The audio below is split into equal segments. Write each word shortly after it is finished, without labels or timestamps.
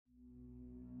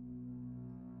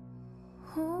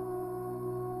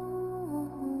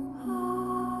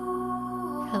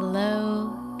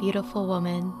Hello, beautiful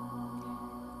woman.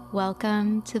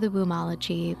 Welcome to the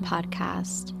Wombology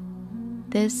podcast.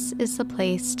 This is the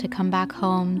place to come back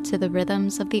home to the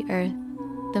rhythms of the earth,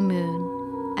 the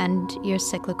moon, and your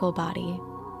cyclical body.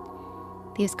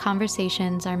 These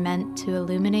conversations are meant to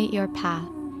illuminate your path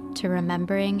to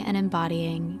remembering and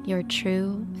embodying your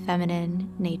true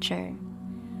feminine nature.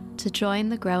 To join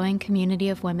the growing community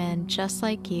of women just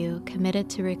like you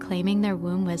committed to reclaiming their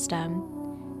womb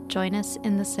wisdom, join us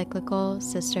in the Cyclical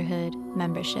Sisterhood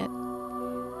membership,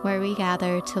 where we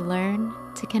gather to learn,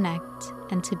 to connect,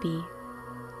 and to be.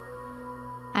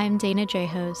 I'm Dana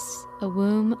Drehos, a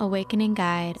womb awakening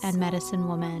guide and medicine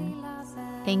woman.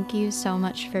 Thank you so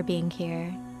much for being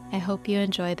here. I hope you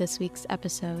enjoy this week's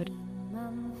episode.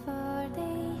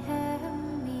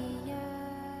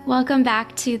 Welcome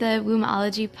back to the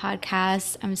Wombology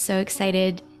podcast. I'm so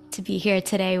excited to be here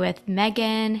today with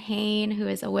Megan Hayne, who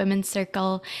is a Women's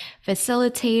Circle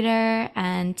facilitator.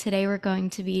 And today we're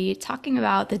going to be talking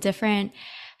about the different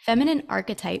feminine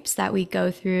archetypes that we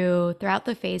go through throughout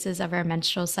the phases of our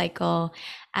menstrual cycle,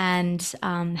 and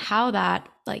how that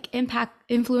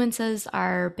influences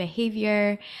our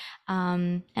behavior,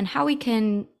 and how we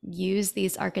can use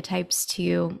these archetypes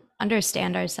to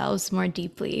understand ourselves more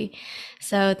deeply.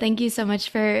 So thank you so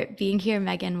much for being here,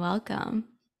 Megan. Welcome.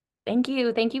 Thank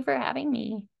you. Thank you for having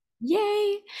me.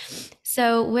 Yay!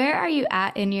 So where are you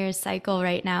at in your cycle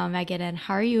right now, Megan? And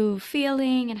how are you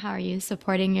feeling, and how are you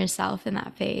supporting yourself in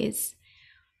that phase?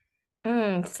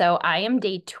 So I am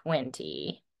day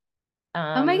 20.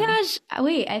 Oh my Um, gosh.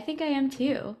 Wait, I think I am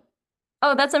too.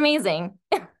 oh, that's amazing.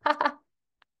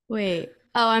 Wait.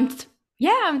 Oh, I'm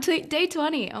day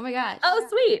 20. Oh my gosh. Oh,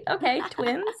 sweet. Okay,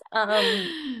 twins.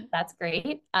 That's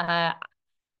great.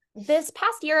 This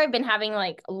past year I've been having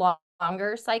like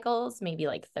longer cycles, maybe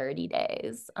like 30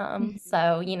 days.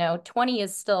 So 20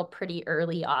 is still pretty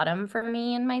early autumn for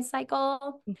me in my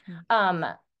cycle. Mhm. Um,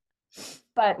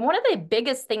 But one of the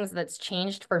biggest things that's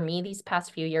changed for me these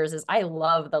past few years is I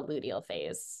love the luteal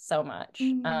phase so much.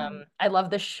 Mm. I love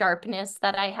the sharpness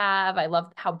that I have. I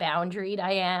love how boundaried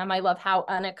I am. I love how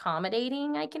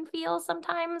unaccommodating I can feel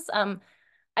sometimes.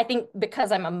 I think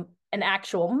because an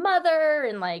actual mother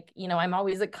and I'm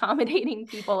always accommodating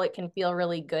people, it can feel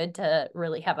really good to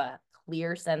really have a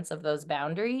clear sense of those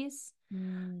boundaries.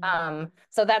 Mm.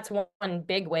 So that's one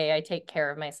big way I take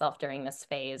care of myself during this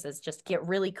phase is just get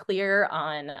really clear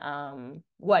on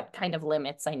what kind of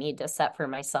limits I need to set for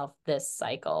myself this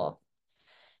cycle.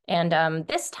 And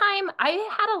this time I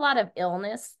had a lot of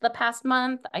illness the past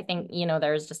month. I think,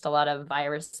 there's just a lot of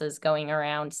viruses going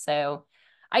around. So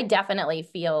I definitely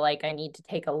feel like I need to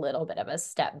take a little bit of a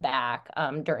step back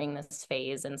during this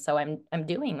phase. And so I'm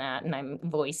doing that, and I'm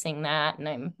voicing that, and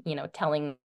I'm,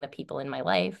 telling the people in my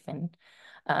life. And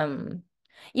um,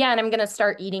 yeah, and I'm gonna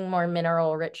start eating more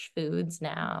mineral rich foods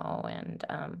now,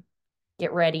 and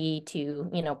get ready to,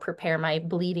 prepare my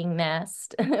bleeding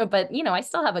nest. But, I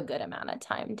still have a good amount of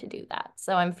time to do that.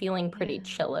 So I'm feeling pretty Yeah.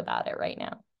 chill about it right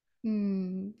now.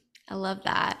 Mm. I love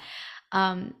that.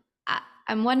 Um,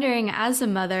 I'm wondering, as a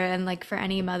mother, and like for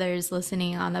any mothers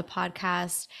listening on the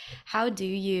podcast, how do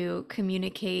you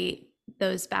communicate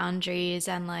those boundaries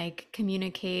and like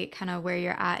communicate kind of where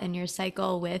you're at in your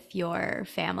cycle with your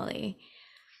family?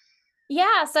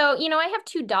 Yeah, so, I have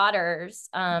two daughters,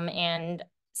 and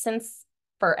since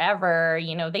forever,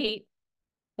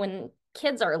 when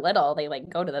kids are little, they like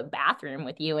go to the bathroom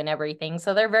with you and everything.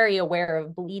 So they're very aware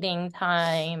of bleeding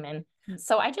time. And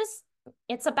so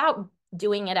it's about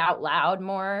doing it out loud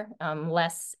more,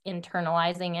 less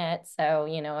internalizing it. So,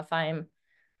 if I'm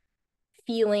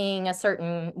feeling a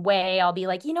certain way, I'll be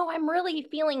like, I'm really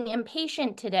feeling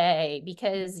impatient today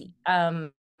because,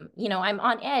 I'm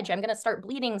on edge. I'm going to start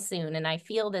bleeding soon. And I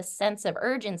feel this sense of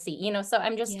urgency, so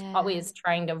I'm just Yeah. always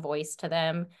trying to voice to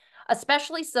them,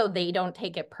 especially so they don't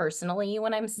take it personally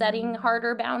when I'm setting Mm.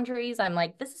 harder boundaries. I'm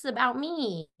like, this is about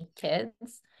me,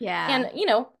 kids. Yeah. And,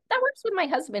 that works with my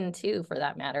husband too, for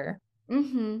that matter.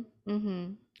 Mm-hmm.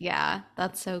 Mm-hmm. Yeah,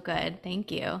 that's so good.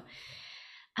 Thank you.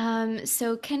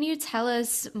 So can you tell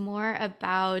us more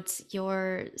about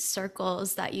your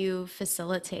circles that you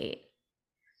facilitate?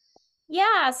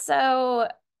 Yeah. So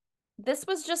this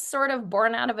was just sort of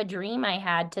born out of a dream I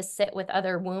had to sit with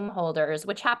other womb holders,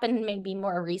 which happened maybe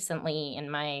more recently in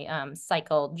my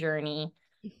cycle journey.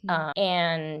 Mhm.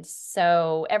 And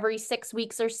so every 6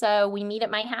 weeks or so, we meet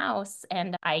at my house,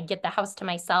 and I get the house to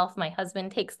myself. My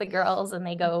husband takes the girls and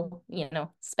they Mhm.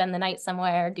 go, spend the night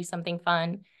somewhere, do something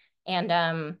fun.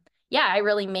 And yeah, I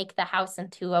really make the house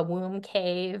into a womb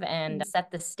cave and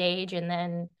set the stage. And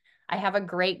then I have a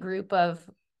great group of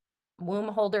womb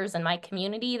holders in my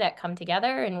community that come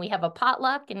together and we have a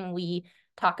potluck and we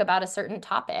talk about a certain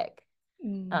topic.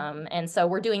 Mm. And so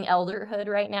we're doing elderhood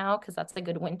right now because that's a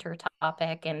good winter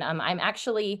topic. And I'm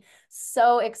actually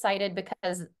so excited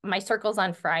because my circle's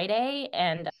on Friday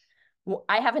and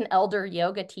I have an elder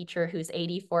yoga teacher who's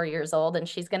 84 years old and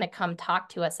she's going to come talk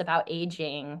to us about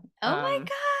aging. Oh my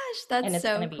gosh, that's And it's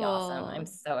going so to be awesome. I'm cool.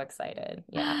 so excited.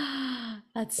 Yeah.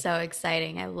 That's so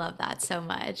exciting. I love that so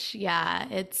much. Yeah,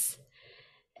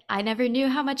 I never knew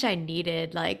how much I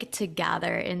needed like to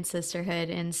gather in sisterhood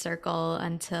in circle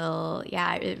until,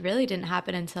 yeah, it really didn't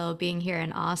happen until being here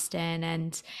in Austin.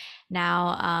 And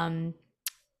now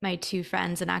my two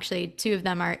friends, and actually two of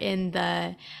them are in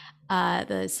the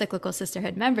cyclical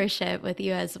sisterhood membership with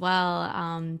you as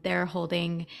well. They're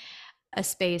holding a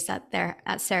space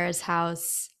at Sarah's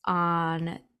house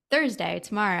on Thursday,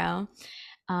 tomorrow.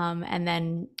 And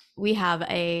then we have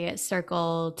a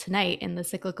circle tonight in the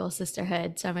cyclical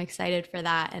sisterhood. So I'm excited for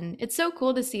that. And it's so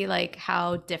cool to see like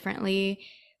how differently,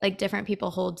 like different people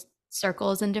hold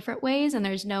circles in different ways. And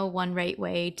there's no one right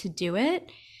way to do it.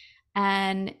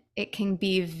 And it can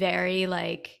be very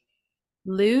like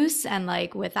loose and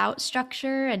like without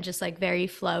structure and just like very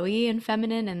flowy and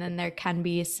feminine. And then there can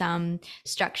be some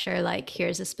structure, like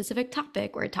here's a specific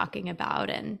topic we're talking about.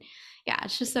 And yeah,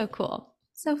 it's just so cool.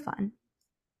 So fun.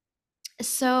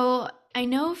 So I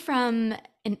know from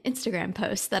an Instagram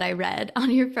post that I read on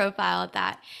your profile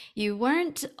that you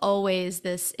weren't always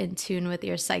this in tune with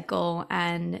your cycle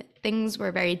and things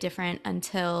were very different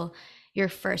until your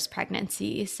first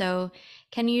pregnancy. So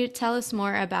can you tell us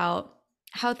more about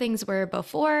how things were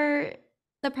before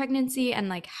the pregnancy and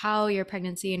like how your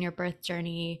pregnancy and your birth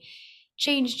journey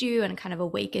changed you and kind of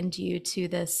awakened you to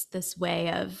this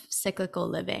way of cyclical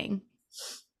living?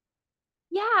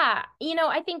 Yeah.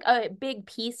 I think a big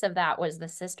piece of that was the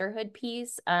sisterhood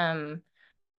piece. I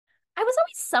was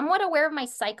always somewhat aware of my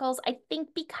cycles. I think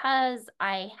because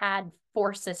I had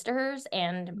four sisters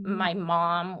and my Mm.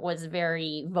 mom was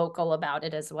very vocal about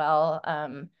it as well.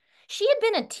 She had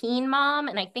been a teen mom,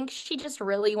 and I think she just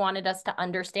really wanted us to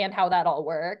understand how that all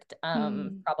worked,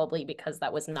 Mm. probably because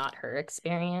that was not her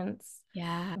experience.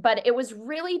 Yeah. But it was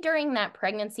really during that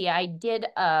pregnancy, I did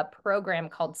a program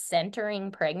called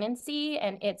Centering Pregnancy,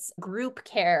 and it's group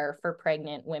care for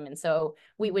pregnant women. So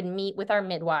we would meet with our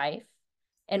midwife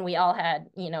and we all had,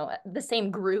 the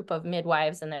same group of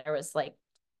midwives, and there was like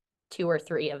two or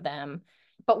three of them.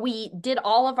 But we did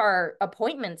all of our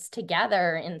appointments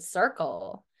together in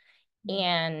circle.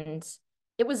 And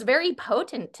it was very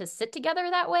potent to sit together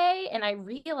that way. And I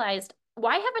realized,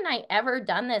 why haven't I ever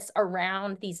done this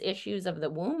around these issues of the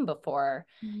womb before?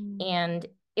 Mm. And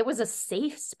it was a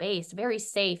safe space, very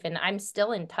safe. And I'm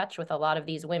still in touch with a lot of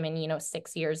these women,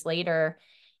 6 years later.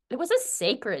 It was a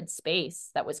sacred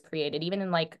space that was created, even in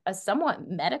like a somewhat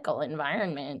medical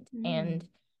environment. Mm. And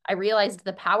I realized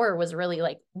the power was really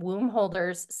like womb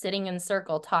holders sitting in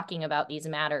circle talking about these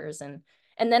matters. And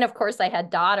then of course I had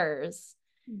daughters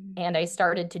Mm. and I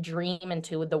started to dream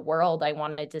into the world I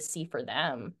wanted to see for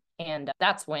them. And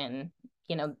that's when,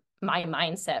 my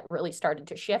mindset really started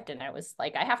to shift. And I was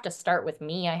like, I have to start with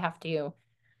me. I have to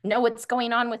know what's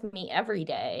going on with me every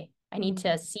day. I need Mm.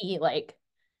 to see like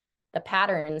the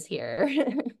patterns here.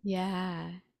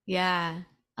 Yeah. Yeah.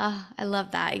 Oh, I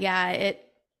love that. Yeah,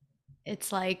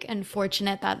 it's like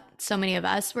unfortunate that so many of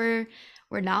us were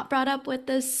not brought up with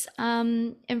this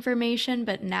information,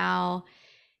 but now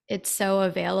it's so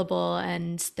available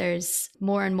and there's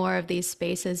more and more of these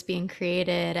spaces being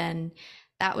created. And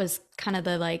that was kind of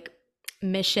the like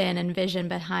mission and vision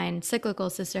behind cyclical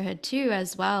sisterhood too,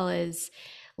 as well, is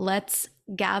let's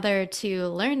gather to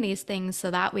learn these things so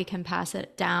that we can pass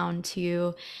it down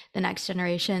to the next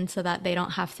generation so that they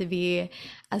don't have to be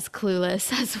as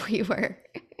clueless as we were.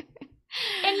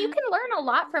 And you can learn a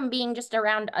lot from being just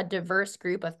around a diverse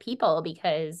group of people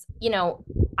because,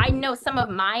 I know some of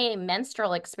my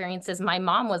menstrual experiences, my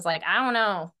mom was like, I don't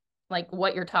know, like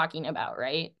what you're talking about,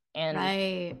 right?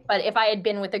 Right. But if I had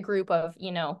been with a group of,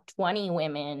 20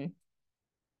 women,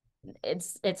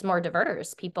 it's more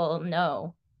diverse. People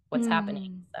know what's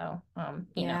happening. Mm. So,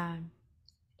 Yeah.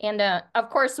 and of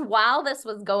course, while this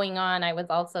was going on, I was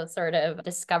also sort of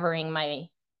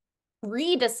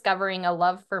rediscovering a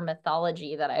love for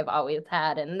mythology that I've always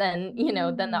had. And then,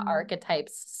 then the Mm.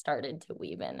 archetypes started to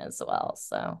weave in as well.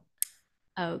 So,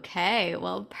 Okay,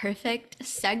 well, perfect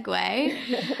segue.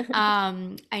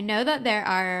 I know that there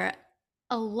are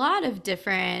a lot of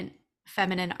different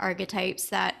feminine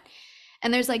archetypes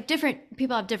and there's like different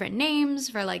people have different names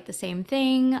for like the same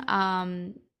thing.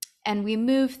 And we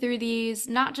move through these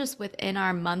not just within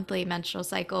our monthly menstrual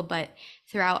cycle, but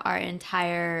throughout our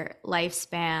entire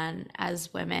lifespan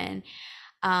as women.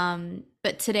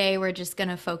 But today we're just going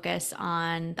to focus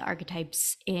on the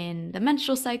archetypes in the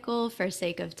menstrual cycle for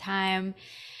sake of time.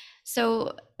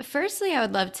 So, firstly, I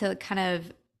would love to kind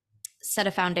of set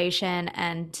a foundation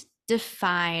and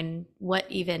define what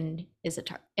even is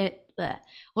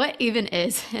what even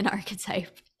is an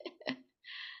archetype.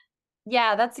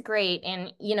 Yeah, that's great.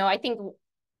 And, I think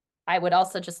I would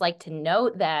also just like to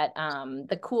note that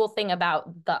the cool thing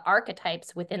about the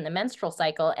archetypes within the menstrual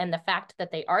cycle and the fact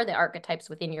that they are the archetypes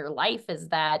within your life is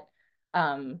that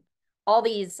um, all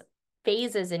these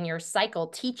phases in your cycle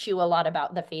teach you a lot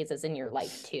about the phases in your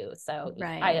life too. So I,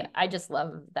 Right. I just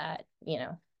love that,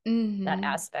 that Mm-hmm.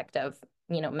 aspect of,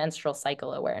 menstrual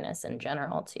cycle awareness in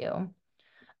general too.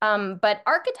 But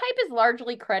archetype is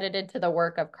largely credited to the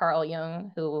work of Carl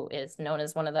Jung, who is known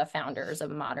as one of the founders of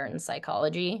modern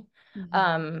psychology. Mm-hmm.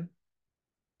 Um,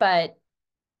 but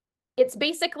it's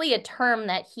basically a term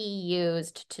that he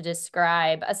used to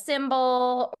describe a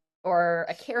symbol or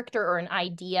a character or an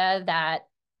idea that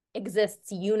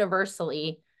exists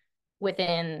universally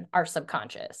within our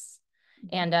subconscious.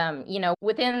 And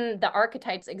within the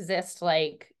archetypes exist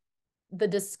like the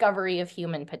discovery of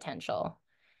human potential.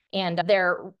 And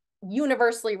they're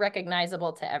universally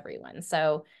recognizable to everyone.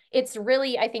 So it's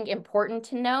really, I think, important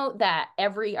to note that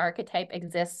every archetype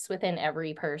exists within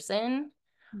every person.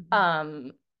 Mm-hmm.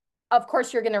 Um, of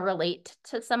course, you're going to relate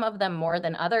to some of them more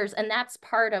than others. And that's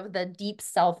part of the deep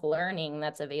self-learning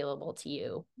that's available to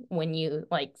you when you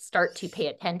like start to pay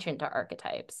attention to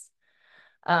archetypes.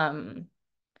 Um,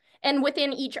 and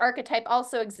within each archetype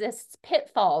also exists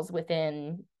pitfalls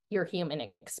within your human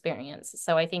experience.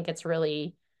 So I think it's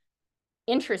really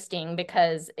interesting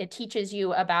because it teaches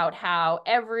you about how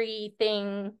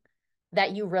everything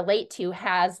that you relate to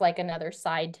has like another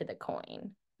side to the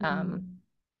coin. Mm-hmm.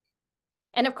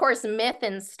 And of course, myth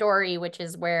and story, which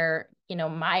is where,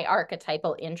 my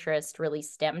archetypal interest really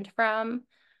stemmed from.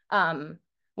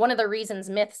 One of the reasons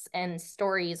myths and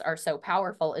stories are so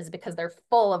powerful is because they're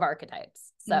full of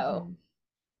archetypes. So Mm-hmm.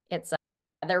 it's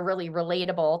they're really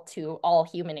relatable to all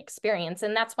human experience,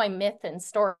 and that's why myth and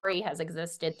story has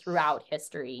existed throughout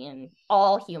history in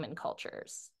all human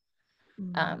cultures. Um,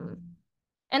 Mm-hmm.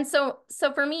 and so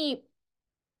for me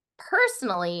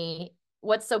personally,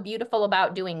 what's so beautiful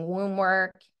about doing womb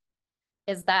work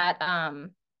is that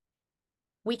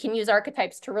we can use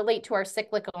archetypes to relate to our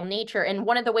cyclical nature. And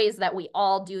one of the ways that we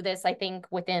all do this, I think,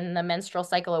 within the menstrual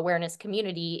cycle awareness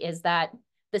community is that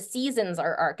the seasons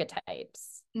are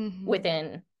archetypes Mm-hmm.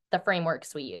 within the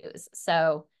frameworks we use.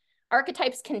 So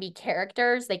archetypes can be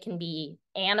characters, they can be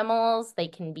animals, they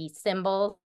can be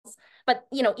symbols. But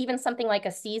even something like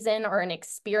a season or an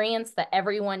experience that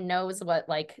everyone knows what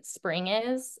like spring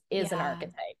is an Yeah.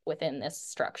 archetype within this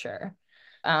structure.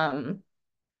 Um,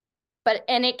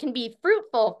 and it can be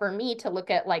fruitful for me to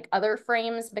look at like other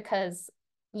frames because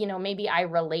maybe I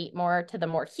relate more to the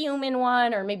more human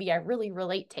one, or maybe I really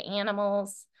relate to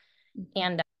animals.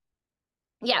 And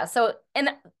yeah, so and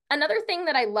another thing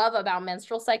that I love about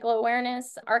menstrual cycle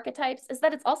awareness archetypes is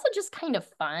that it's also just kind of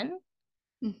fun.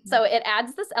 Mm-hmm. So it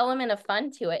adds this element of fun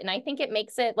to it, and I think it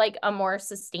makes it like a more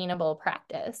sustainable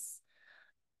practice.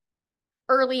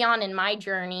 Early on in my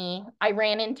journey, I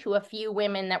ran into a few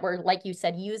women that were, like you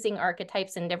said, using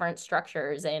archetypes in different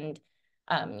structures. And,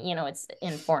 it's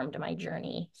informed my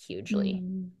journey hugely.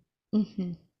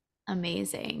 Mm-hmm.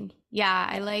 Amazing. Yeah,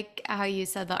 I like how you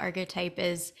said the archetype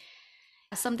is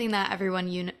something that everyone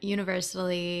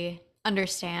universally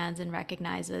understands and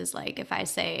recognizes. Like if I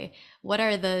say, what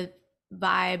are the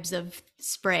vibes of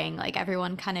spring? Like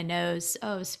everyone kind of knows,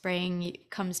 oh, spring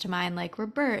comes to mind like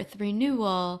rebirth,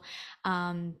 renewal,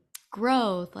 um,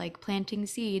 growth, like planting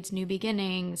seeds, new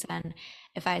beginnings. And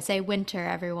if I say winter,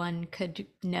 everyone could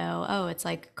know, oh, it's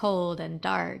like cold and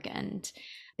dark and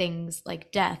things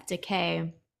like death,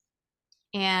 decay.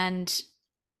 And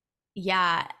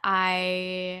yeah,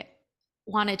 I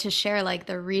wanted to share like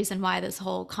the reason why this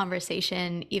whole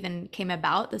conversation even came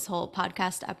about. This whole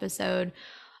podcast episode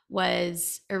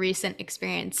was a recent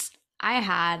experience I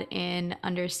had in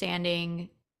understanding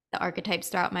the archetypes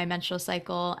throughout my menstrual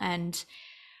cycle, and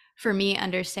for me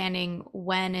understanding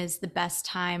when is the best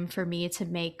time for me to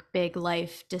make big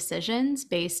life decisions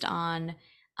based on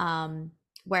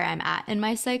where I'm at in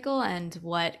my cycle and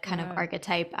what kind of Mm,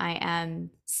 archetype I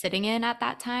am sitting in at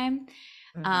that time.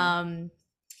 mhm. um,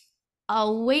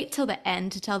 I'll wait till the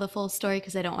end to tell the full story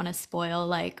because I don't want to spoil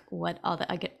like what all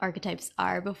the archetypes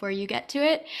are before you get to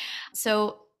it.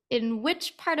 So, in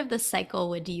which part of the cycle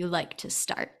would you like to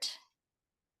start?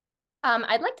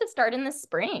 I'd like to start in the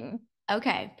spring.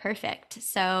 Okay, perfect.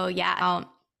 So, yeah,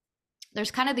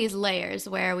 there's kind of these layers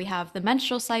where we have the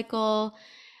menstrual cycle.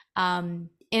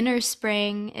 Inner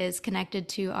spring is connected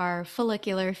to our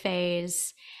follicular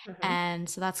phase. Mhm. And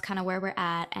so that's kind of where we're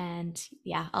at. And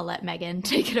yeah, I'll let Megan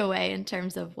take it away in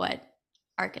terms of what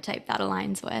archetype that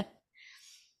aligns with.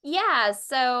 Yeah,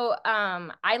 so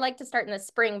I like to start in the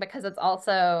spring because it's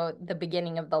also the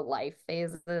beginning of the life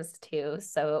phases too.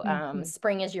 So Hmm.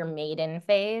 spring is your maiden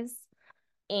phase.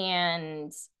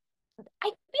 And I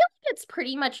feel like it's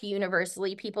pretty much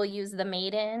universally people use the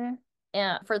maiden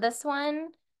for this one.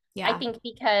 I Yeah. think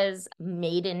because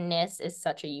maidenness is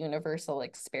such a universal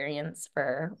experience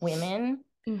for women.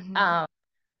 Hmm. Um,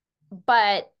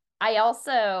 but I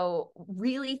also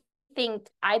really think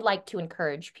I'd like to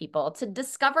encourage people to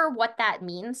discover what that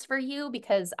means for you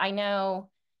because I know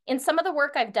in some of the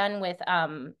work I've done with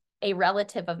a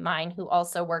relative of mine who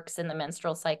also works in the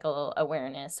menstrual cycle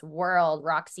awareness world,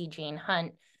 Roxy Jane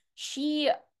Hunt, she,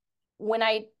 when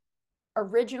I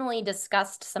originally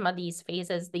discussed some of these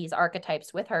phases, these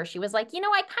archetypes with her, she was like, I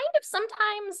kind of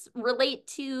sometimes relate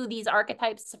to these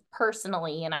archetypes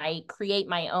personally, and I create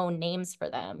my own names for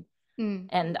them. Mm.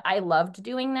 And I loved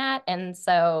doing that. And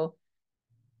so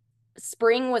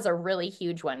spring was a really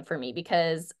huge one for me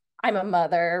because I'm a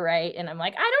mother, right? And I'm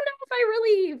like, I don't know if I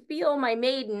really feel my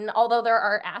maiden, although there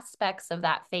are aspects of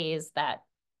that phase that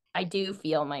I do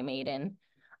feel my maiden.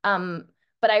 Um,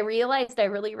 but I realized I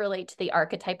really relate to the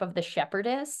archetype of the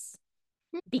shepherdess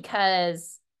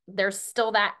because there's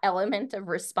still that element of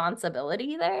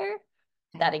responsibility there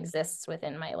that Okay. exists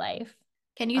within my life.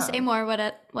 Can you say Um, more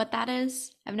what that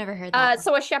is? I've never heard that.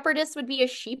 so a shepherdess would be a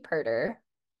sheep herder.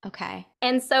 Okay.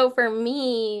 And so for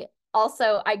me,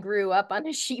 also, I grew up on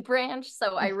a sheep ranch,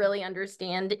 so I really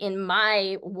understand in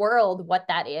my world what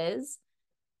that is.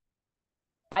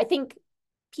 I think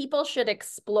people should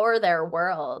explore their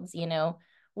worlds,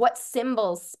 what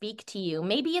symbols speak to you.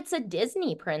 Maybe it's a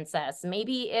Disney princess,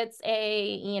 maybe it's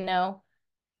an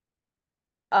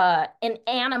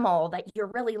animal that you're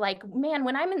really like, man,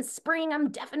 when I'm in spring, I'm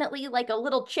definitely like a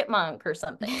little chipmunk or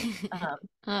something.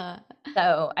 uh,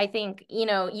 So I think, you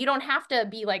don't have to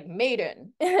be like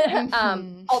maiden.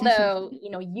 mhm. Although,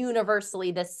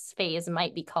 universally this phase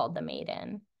might be called the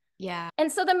maiden. Yeah.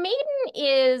 And so the maiden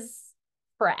is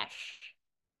fresh.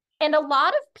 And a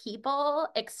lot of people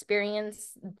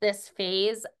experience this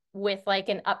phase with like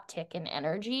an uptick in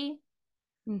energy.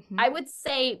 Hmm. I would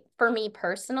say for me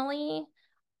personally,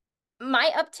 my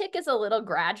uptick is a little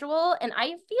gradual and I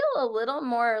feel a little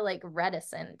more like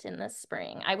reticent in the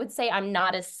spring. I would say I'm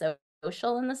not as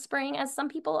social in the spring as some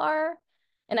people are.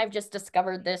 And I've just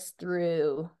discovered this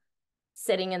through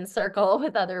sitting in circle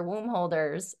with other womb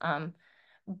holders.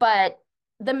 But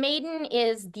the maiden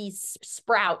is these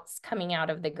sprouts coming out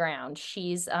of the ground.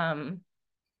 She's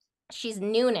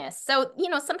newness. So,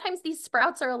 sometimes these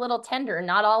sprouts are a little tender.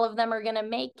 Not all of them are going to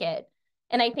make it.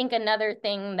 And I think another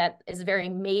thing that is very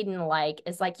maiden-like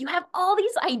is like you have all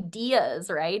these ideas,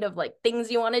 right? Of like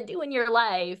things you want to do in your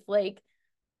life. Like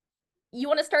you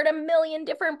want to start a million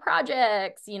different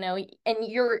projects, and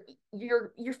you're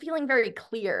feeling very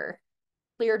cleared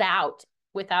out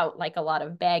without like a lot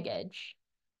of baggage.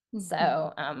 Hmm.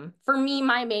 So, for me,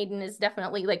 my maiden is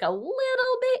definitely like a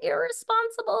little bit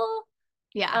irresponsible.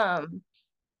 Yeah. Um,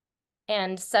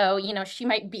 And so, she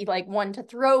might be like one to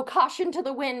throw caution to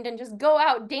the wind and just go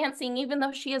out dancing, even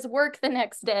though she has work the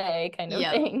next day, kind of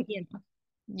Yep. thing.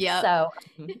 Yep. So,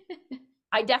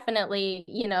 I definitely,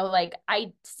 like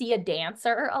I see a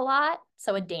dancer a lot.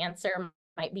 So, a dancer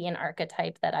might be an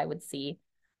archetype that I would see.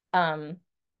 Um,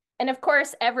 and of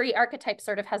course, every archetype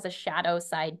sort of has a shadow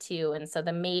side too. And so,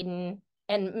 the maiden,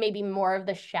 and maybe more of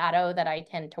the shadow that I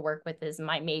tend to work with is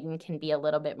my maiden can be a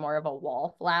little bit more of a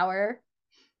wallflower.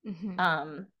 Hmm.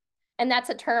 Um, and that's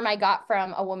a term I got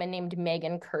from a woman named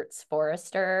Megan Kurtz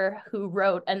Forrester, who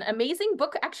wrote an amazing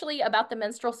book actually about the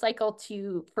menstrual cycle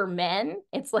for men.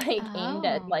 It's like aimed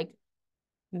at Oh. like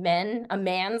men, a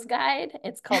man's guide.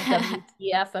 It's called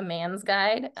WTF, a man's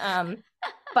guide.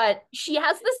 But she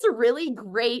has this really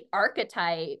great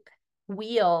archetype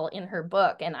wheel in her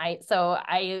book, and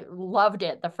I loved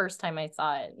it the first time I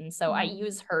saw it, and so I Mm.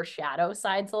 use her shadow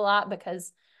sides a lot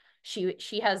because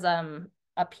she has a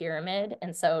pyramid,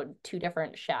 and so two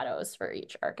different shadows for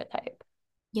each archetype.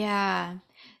 Yeah.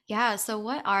 Yeah. So,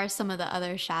 what are some of the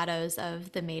other shadows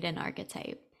of the maiden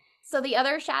archetype? So the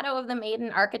other shadow of the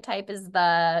maiden archetype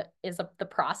the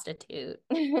prostitute.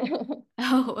 Oh,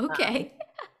 Um, okay.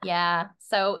 yeah.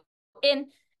 So in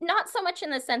not so much in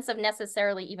the sense of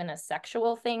necessarily even a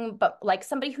sexual thing, but like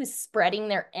somebody who's spreading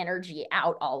their energy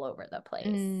out all over the place.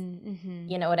 Mm-hmm.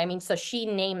 You know what I mean? So she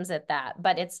names it that,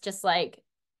 but it's just like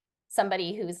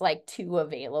somebody who's like too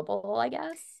available, I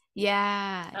guess.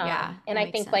 Yeah, yeah, And that I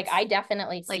makes think like I sense.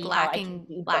 definitely Like see how I can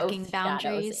do both lacking shadows.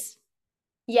 boundaries.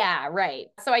 Yeah, right.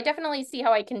 So I definitely see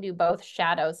how I can do both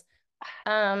shadows.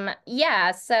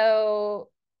 Yeah, so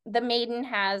the maiden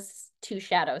has two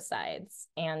shadow sides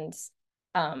and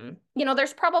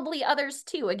there's probably others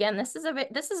too. Again, this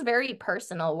is very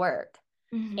personal work.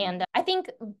 Hmm. And I think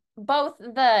both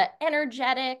the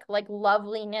energetic, like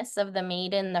loveliness of the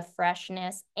maiden, the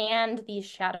freshness, and these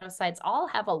shadow sides all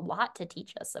have a lot to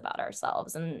teach us about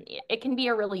ourselves. And it can be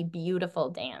a really beautiful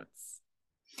dance.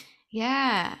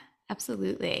 Yeah,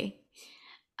 absolutely.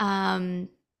 Um,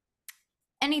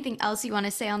 Anything else you want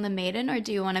to say on the maiden, or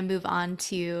do you want to move on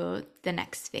to the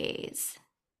next phase?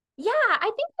 Yeah, I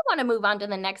think I want to move on to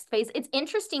the next phase. It's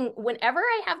interesting. Whenever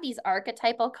I have these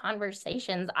archetypal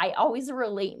conversations, I always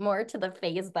relate more to the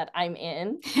phase that I'm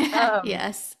in, um,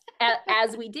 Yes.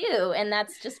 as we do. And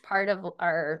that's just part of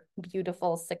our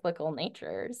beautiful cyclical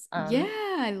natures. Yeah,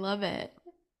 I love it.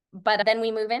 But then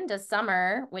we move into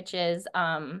summer, which is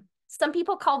some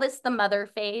people call this the mother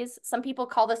phase. Some people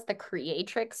call this the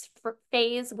creatrix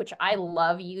phase, which I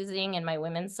love using in my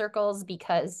women's circles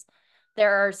because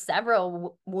there are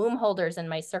several womb holders in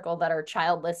my circle that are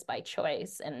childless by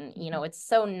choice. And, it's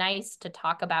so nice to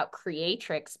talk about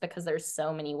creatrix because there's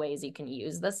so many ways you can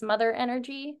use this mother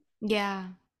energy. Yeah.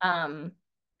 Um,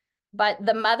 but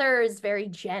the mother is very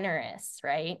generous,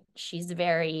 right? She's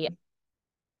very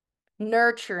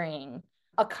nurturing,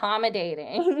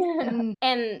 accommodating, Mm,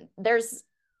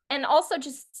 and also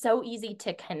just so easy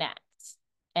to connect.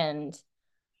 And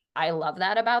I love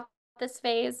that about this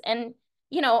phase. And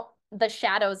the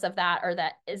shadows of that are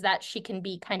that is that she can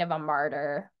be kind of a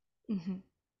martyr. mhm.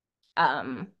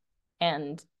 Um,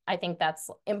 and I think that's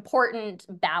important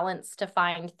balance to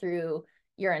find through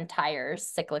your entire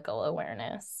cyclical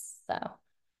awareness. So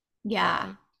Yeah.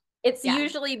 um, it's Yeah.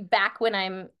 usually back when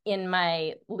I'm in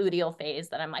my luteal phase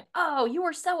that I'm like, oh, you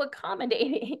were so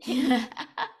accommodating.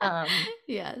 um,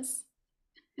 Yes.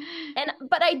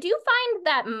 but I do find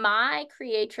that my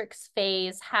creatrix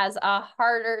phase has a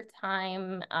harder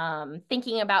time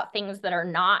thinking about things that are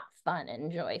not fun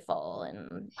and joyful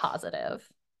and positive.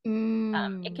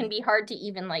 It can Mm. be hard to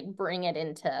even like bring it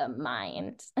into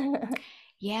mind.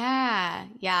 Yeah.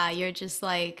 Yeah, you're just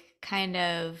like kind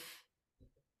of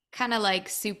like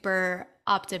super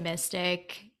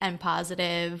optimistic and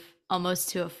positive almost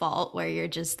to a fault where you're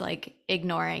just like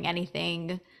ignoring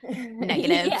anything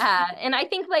negative. Yeah, and I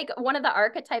think like one of the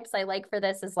archetypes I like for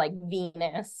this is like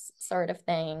Venus sort of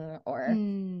thing. Or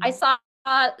I Hmm. saw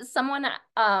someone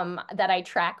that I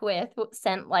track with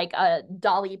sent like a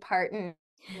Dolly Parton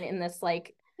in this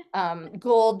like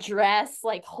gold dress,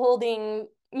 like holding,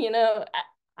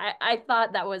 I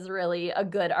thought that was really a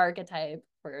good archetype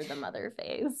for the mother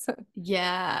phase.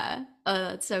 Yeah. Oh,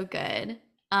 that's so good.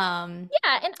 Um,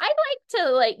 Yeah, and I like to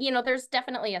like, there's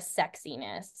definitely a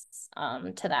sexiness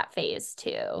to that phase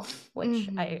too, which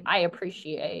I mhm. I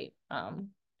appreciate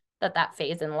that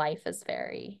phase in life is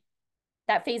very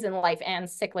that phase in life and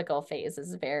cyclical phase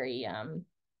is very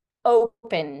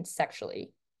open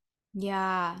sexually.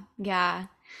 Yeah. Yeah.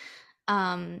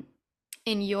 Um,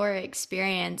 in your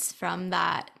experience from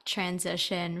that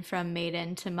transition from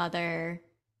maiden to mother,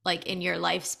 like in your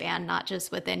lifespan, not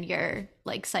just within your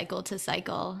like cycle to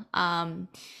cycle,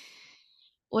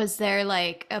 was there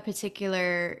like a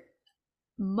particular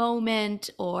moment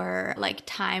or like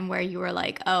time where you were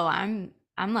like, "Oh, I'm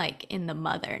like in the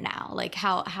mother now." Like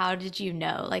how did you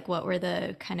know? Like what were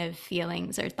the kind of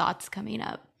feelings or thoughts coming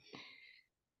up?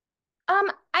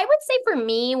 I would say for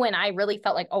me, when I really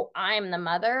felt like, oh, I'm the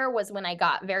mother, was when I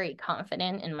got very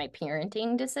confident in my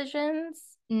parenting decisions.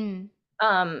 Mm,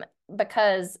 Um,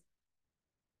 because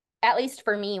at least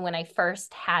for me, when I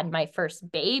first had my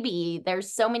first baby,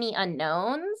 there's so many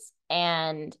unknowns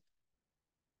and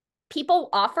people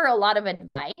offer a lot of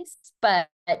advice, but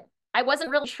I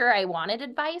wasn't really sure I wanted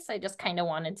advice. I just kind of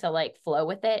wanted to like flow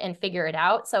with it and figure it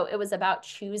out. So it was about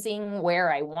choosing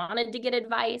where I wanted to get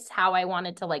advice, how I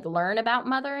wanted to like learn about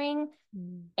mothering.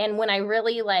 mm, And when I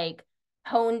really like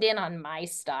honed in on my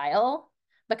style,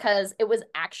 because it was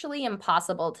actually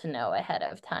impossible to know ahead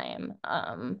of time.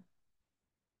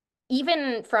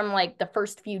 Even from like the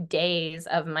first few days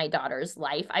of my daughter's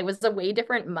life, I was a way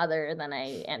different mother than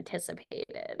I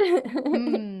anticipated.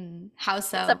 how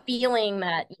It's a so? feeling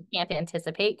that you can't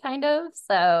anticipate, kind of.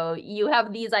 So you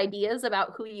have these ideas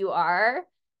about who you are,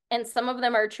 and some of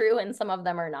them are true and some of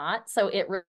them are not. So it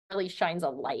really shines a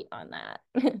light on that.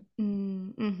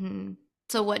 Mm-hmm.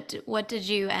 So what did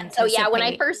you So yeah, when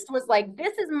I anticipate? first was like,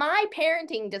 this is my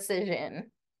parenting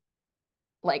decision,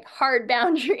 like hard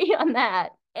boundary on that.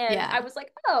 And I Yeah. was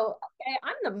like, oh, okay,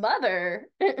 I'm the mother.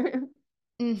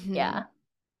 Mm-hmm. Yeah.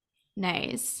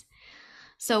 Nice.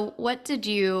 So what did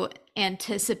you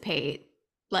anticipate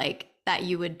like that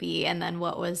you would be, and then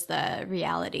what was the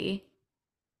reality?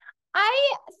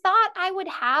 I thought I would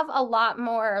have a lot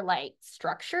more like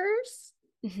structures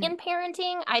Mm-hmm. in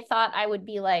parenting. I thought I would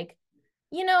be like,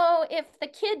 if the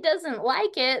kid doesn't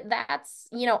like it, that's,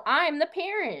 I'm the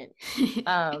parent.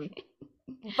 Um,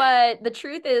 but the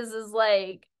truth is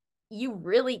like you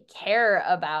really care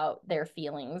about their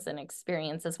feelings and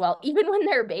experience as well, even when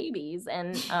they're babies.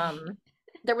 And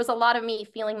there was a lot of me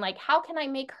feeling like, how can I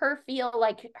make her feel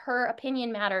like her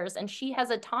opinion matters and she has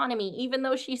autonomy, even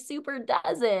though she super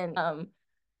doesn't?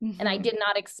 And I Mm-hmm. did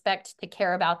not expect to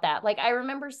care about that. Like I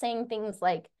remember saying things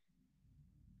like,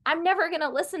 I'm never gonna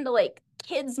listen to like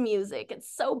kids music.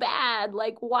 It's so bad.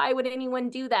 Like, why would anyone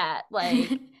do that? Like,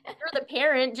 you're the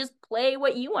parent, just play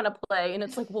what you want to play. And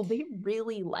it's like, well, they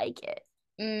really like it.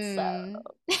 So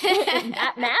Mm.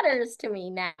 that matters to me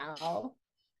now.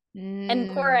 And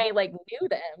before Mm. I like knew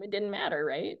them, it didn't matter,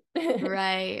 right?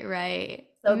 Right, right.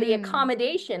 So the Mm.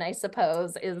 accommodation, I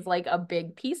suppose, is like a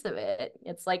big piece of it.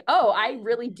 It's like, oh, I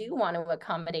really do want to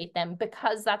accommodate them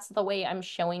because that's the way I'm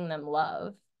showing them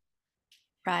love.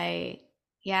 Right.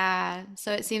 Yeah.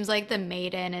 So it seems like the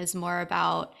maiden is more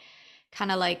about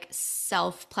kind of like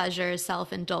self pleasure,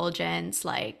 self indulgence.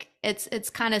 Like it's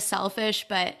kind of selfish,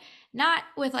 but not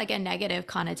with like a negative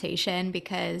connotation,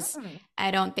 because Mm-mm.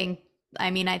 I don't think,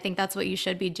 I mean, I think that's what you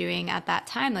should be doing at that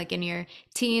time. Like in your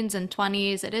teens and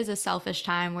 20s, it is a selfish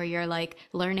time where you're like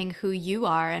learning who you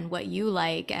are and what you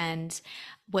like and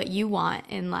what you want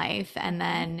in life. And Mhm.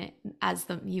 then as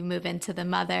you move into the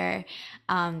mother,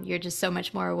 you're just so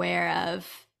much more aware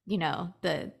of,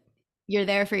 the you're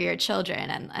there for your children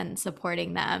and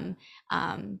supporting them.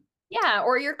 Um, Yeah,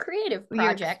 or your creative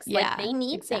projects, like yeah, they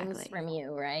need things exactly. from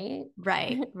you, right?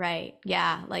 Right, right.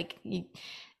 Yeah, like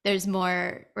there's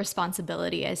more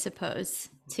responsibility, I suppose,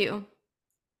 too.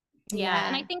 Yeah,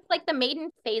 and I Yeah. think like the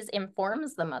maiden phase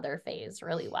informs the mother phase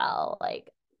really well. Like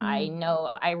I Mm.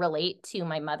 know I relate to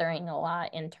my mothering a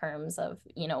lot in terms of,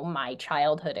 my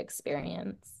childhood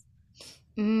experience.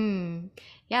 Mm.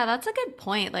 Yeah, that's a good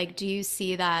point. Like, do you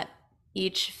see that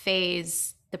each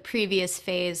phase, the previous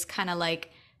phase, kind of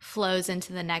like flows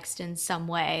into the next in some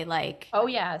way? Like, Oh,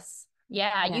 yes.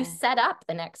 Yeah, you yeah. set up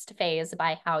the next phase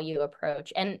by how you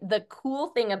approach. And the cool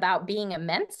thing about being a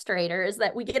menstruator is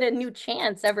that we get a new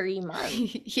chance every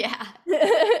month. Yeah.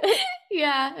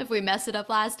 Yeah. If we mess it up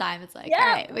last time, it's like, all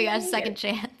Yep. right, we got a second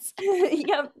chance.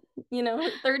 Yep.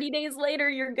 30 days later,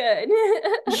 you're good.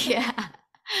 Yeah.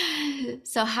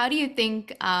 So how do you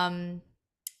think,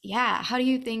 yeah, how do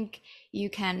you think you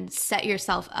can set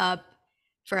yourself up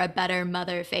for a better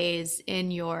mother phase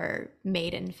in your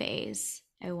maiden phase?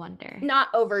 I wonder. Not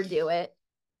overdo it.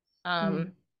 Mm.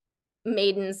 Um,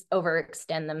 Maidens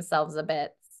overextend themselves a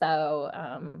bit. So,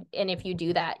 and if you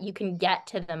do that, you can get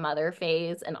to the mother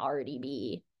phase and already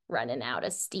be running out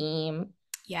of steam.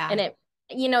 And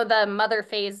Yeah. the mother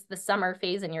phase, the summer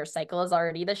phase in your cycle is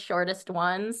already the shortest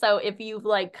one. So if you've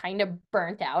like kind of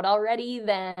burnt out already,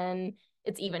 then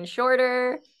it's even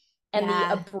shorter. And the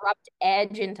Yeah. abrupt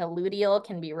edge into luteal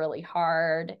can be really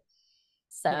hard.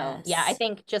 So yeah, I Yes.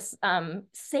 think just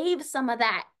save some of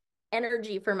that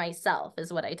energy for myself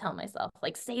is what I tell myself.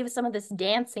 Like save some of this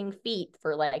dancing feet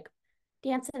for like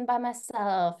dancing by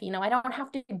myself. I don't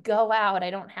have to go out. I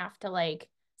don't have to like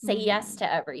say yes Hmm.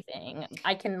 to everything.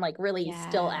 I can like really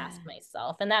still Yeah. ask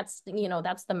myself. And that's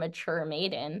the mature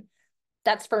maiden.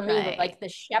 That's for me Right. like the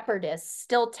shepherdess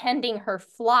still tending her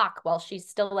flock while she's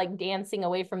still like dancing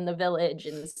away from the village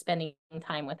and spending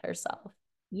time with herself.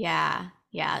 Yeah.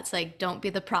 Yeah. It's like, don't be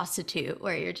the prostitute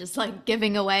where you're just like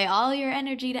giving away all your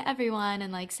energy to everyone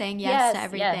and like saying yes to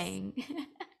Yes, yes. everything.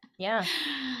 Yeah.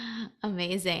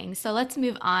 Amazing. So let's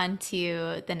move on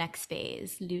to the next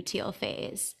phase, luteal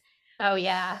phase. Oh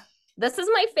yeah. This is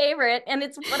my favorite and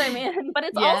it's what I'm in, but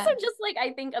it's also Yeah. just like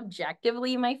I think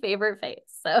objectively my favorite phase.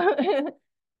 So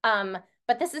um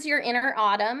but this is your inner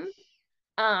autumn.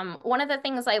 One of the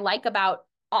things I like about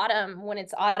autumn when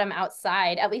it's autumn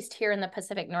outside, at least here in the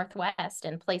Pacific Northwest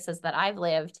and places that I've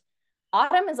lived,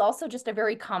 autumn is also just a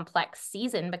very complex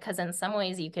season because in some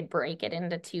ways you could break it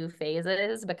into two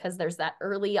phases because there's that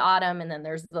early autumn and then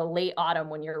there's the late autumn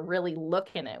when you're really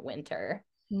looking at winter.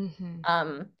 Hmm.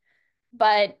 Um,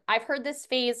 but I've heard this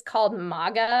phase called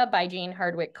MAGA by Jane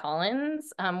Hardwick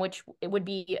Collins, which it would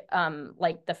be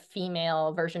like the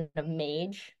female version of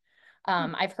mage.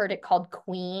 I've heard it called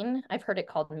queen. I've heard it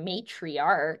called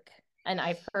matriarch, and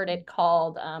I've heard it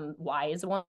called wise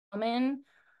woman,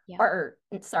 Yeah. or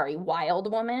sorry,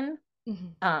 wild woman.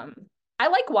 Mhm. I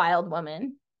like wild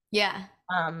woman. Yeah.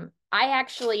 I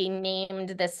actually named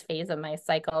this phase of my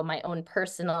cycle my own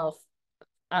personal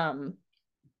um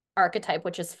archetype,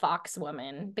 which is fox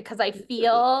woman, because I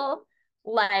feel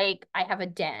like I have a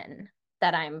den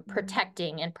that I'm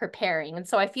protecting and preparing. And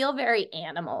so I feel very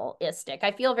animalistic.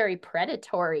 I feel very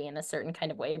predatory in a certain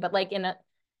kind of way, but like in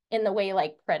the way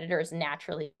like predators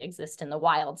naturally exist in the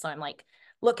wild. So I'm like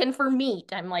looking for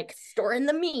meat. I'm like storing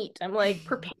the meat. I'm like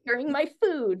preparing my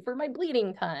food for my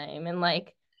bleeding time. And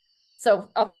like so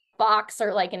a fox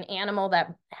or like an animal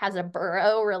that has a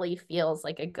burrow really feels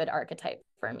like a good archetype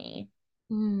for me.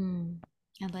 Mm,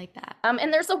 I like that.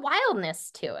 And there's a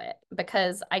wildness to it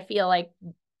because I feel like,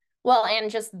 well,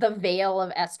 and just the veil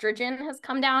of estrogen has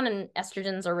come down, and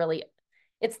estrogens are really,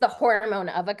 it's the hormone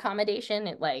of accommodation.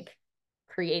 It like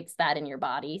creates that in your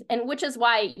body. And which is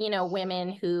why,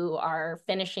 women who are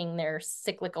finishing their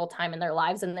cyclical time in their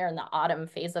lives and they're in the autumn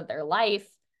phase of their life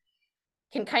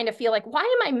can kind of feel like, why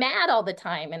am I mad all the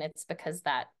time? And it's because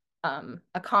that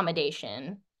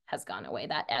accommodation has gone away,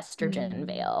 that estrogen Mm.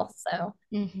 veil. So,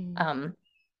 Hmm. um,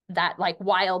 that like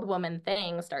wild woman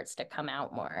thing starts to come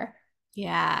out more.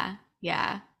 Yeah.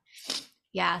 Yeah.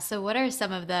 Yeah. So what are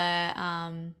some of the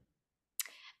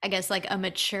I guess like a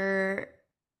mature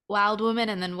wild woman,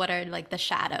 and then what are like the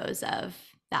shadows of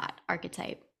that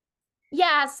archetype?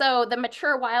 Yeah, so the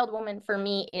mature wild woman for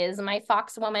me is my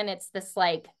fox woman. It's this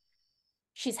like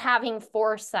she's having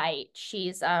foresight.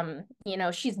 She's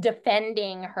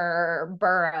defending her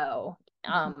burrow,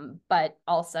 but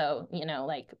also,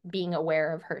 like being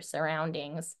aware of her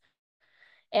surroundings.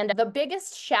 And the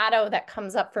biggest shadow that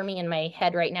comes up for me in my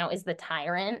head right now is the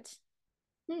tyrant.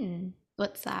 Hmm.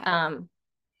 What's that? Um,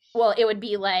 well, it would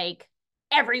be like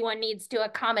everyone needs to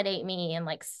accommodate me and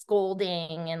like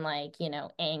scolding and like,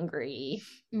 angry.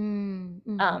 Mm,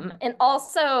 hmm. And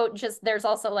also just there's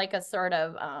also like a sort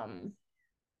of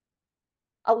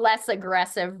a less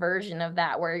aggressive version of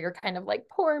that where you're kind of like,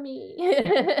 poor me.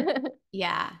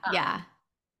 Yeah. Yeah. um,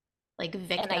 Like and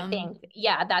I victim. think,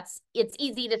 yeah, it's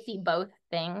easy to see both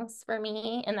things for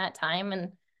me in that time.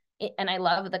 And I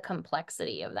love the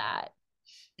complexity of that.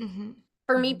 Hmm.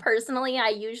 For me Hmm. personally, I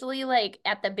usually like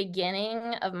at the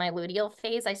beginning of my luteal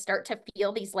phase, I start to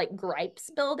feel these like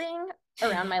gripes building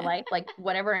around my life, like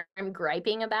whatever I'm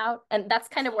griping about. And that's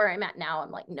kind of where I'm at now.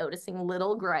 I'm like noticing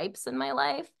little gripes in my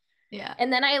life. Yeah.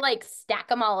 And then I like stack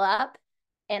them all up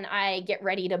and I get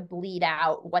ready to bleed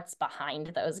out what's behind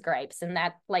those gripes. And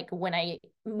that, like, when I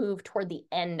move toward the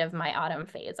end of my autumn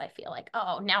phase, I feel like,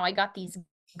 oh, now I got these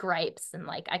gripes and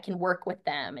like I can work with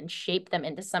them and shape them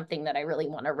into something that I really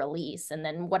want to release and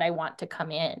then what I want to come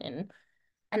in.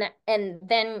 And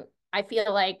then I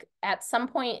feel like at some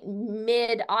point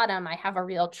mid autumn, I have a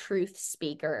real truth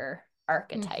speaker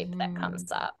archetype that Hmm.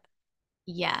 comes up.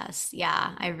 Yes.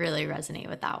 Yeah. I really resonate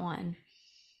with that one.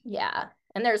 Yeah.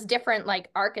 And there's different like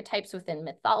archetypes within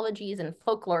mythologies and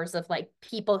folklores of like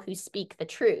people who speak the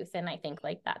truth. And I think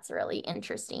like that's really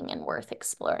interesting and worth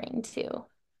exploring too.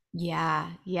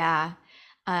 Yeah. Yeah.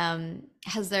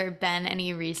 Has there been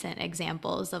any recent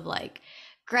examples of like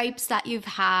gripes that you've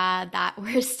had that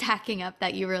were stacking up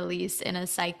that you released in a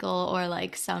cycle, or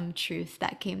like some truth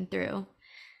that came through?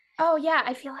 Oh yeah,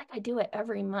 I feel like I do it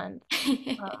every month.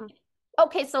 Um,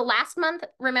 okay, so last month,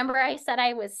 remember I said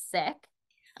I was sick?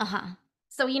 Uh-huh.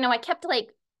 So, I kept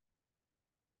like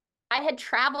I had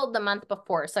traveled the month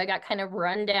before, so I got kind of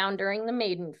run down during the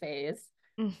maiden phase.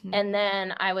 Hmm. And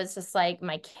then I was just like,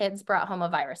 my kids brought home a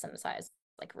virus, and so I was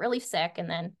like really sick. And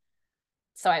then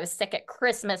so I was sick at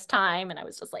Christmas time and I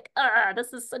was just like,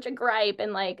 this is such a gripe.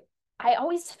 And like, I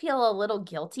always feel a little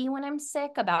guilty when I'm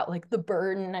sick about like the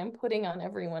burden I'm putting on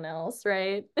everyone else,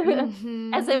 right? As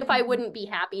Hmm. if I wouldn't be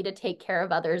happy to take care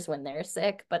of others when they're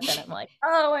sick. But then I'm like,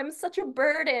 oh, I'm such a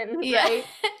burden, Yeah. right?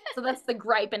 So that's the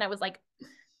gripe. And I was like,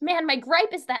 man, my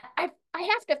gripe is that I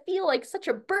have to feel like such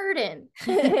a burden,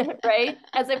 right?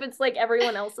 As if it's like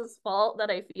everyone else's fault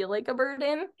that I feel like a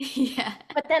burden. Yeah.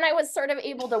 But then I was sort of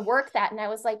able to work that. And I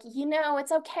was like,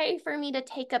 it's okay for me to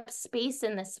take up space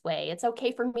in this way. It's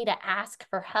okay for me to ask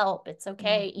for help. It's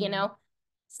okay. Hmm.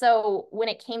 So when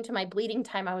it came to my bleeding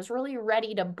time, I was really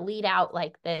ready to bleed out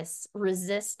like this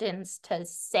resistance to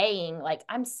saying, like,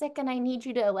 I'm sick and I need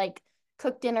you to like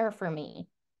cook dinner for me.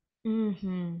 Hmm.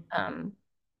 Um,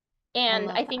 I and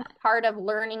love I think that. part of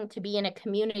learning to be in a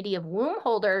community of womb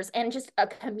holders and just a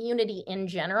community in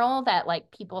general that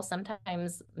like people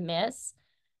sometimes miss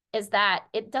is that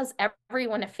it does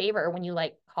everyone a favor when you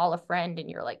like call a friend and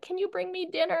you're like, can you bring me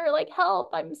dinner? Like,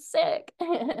 help, I'm sick.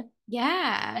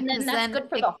 Yeah, And then because that's then good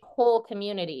for the whole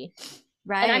community.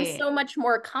 And I'm right. so much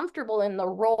more comfortable in the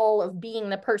role of being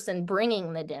the person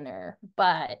bringing the dinner,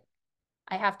 but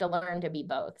I have to learn to be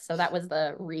both. So that was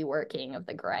the reworking of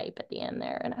the gripe at the end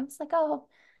there. And I was like, oh,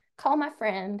 call my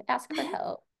friend, ask for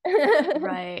help.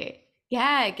 Right.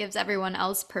 Yeah, it gives everyone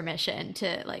else permission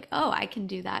to like, oh, I can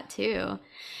do that too.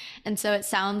 And so it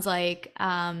sounds like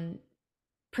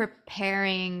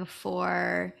preparing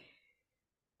for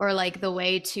or like the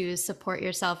way to support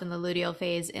yourself in the luteal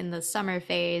phase in the summer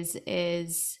phase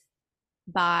is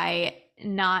by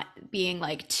not being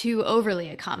like too overly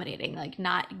accommodating, like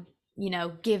not,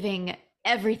 giving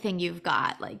everything you've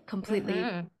got, like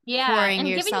completely Yeah, pouring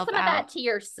and giving yourself some of that out. to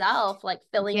yourself, like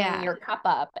filling Yeah, your cup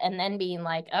up and then being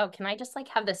like, oh, can I just like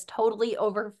have this totally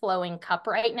overflowing cup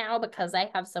right now because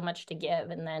I have so much to give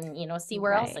and then, see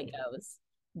where else it right. goes.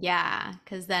 Yeah,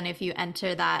 because then if you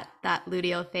enter that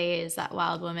luteal phase, that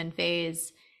wild woman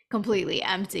phase, completely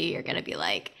empty, you're gonna be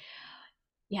like,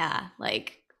 yeah,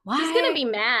 like She's gonna why? be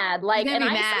mad. You're Like, gonna and be I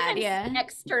mad, sometimes yeah.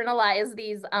 externalize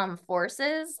these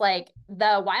forces. Like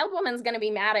the wild woman's gonna be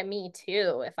mad at me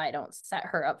too if I don't set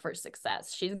her up for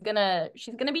success. She's gonna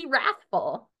be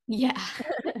wrathful. Yeah.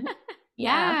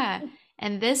 Yeah. Yeah.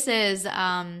 And this is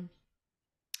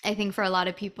I think for a lot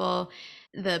of people,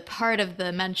 the part of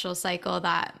the menstrual cycle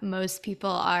that most people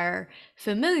are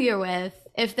familiar with,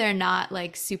 if they're not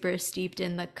like super steeped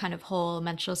in the kind of whole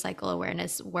menstrual cycle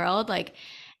awareness world, like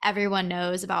everyone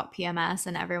knows about PMS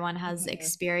and everyone has Mhm.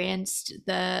 experienced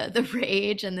the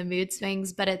rage and the mood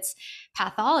swings, but it's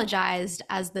pathologized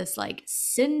as this like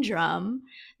syndrome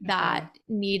that Mhm.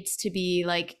 needs to be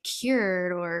like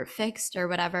cured or fixed or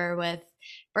whatever with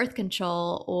birth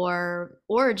control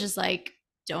or just like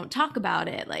don't talk about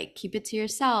it, like keep it to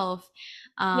yourself.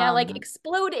 Yeah, like um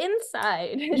explode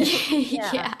inside.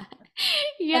 Yeah. yeah,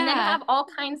 And then yeah, have all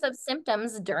kinds of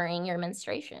symptoms during your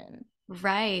menstruation.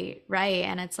 right,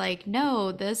 and it's like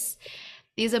no,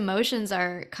 these emotions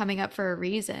are coming up for a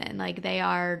reason, like they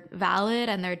are valid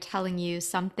and they're telling you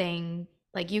something,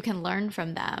 like you can learn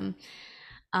from them.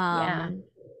 Yeah. um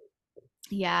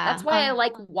That's yeah. why I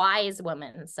like wise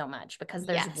women so much because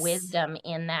there's Yes, wisdom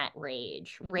in that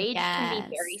rage. Rage can be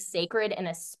very yes, sacred and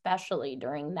especially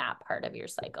during that part of your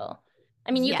cycle.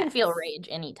 I mean, you can feel yes, rage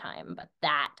anytime, but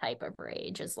that type of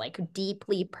rage is like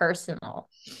deeply personal.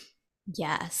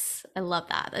 yes, I love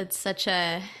that. It's such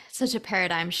a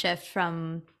paradigm shift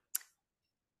from,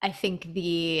 I think,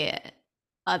 the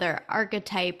other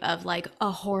archetype of like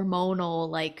a hormonal,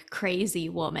 like crazy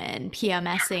woman,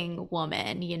 PMSing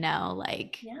woman,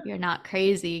 like Yeah. you're not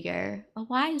crazy, you're a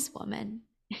wise woman.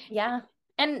 Yeah.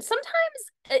 And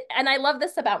sometimes, and I love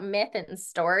this about myth and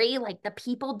story, like the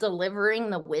people delivering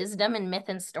the wisdom in myth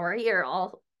and story are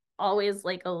all always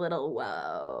like a little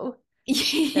whoa.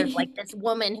 There's like this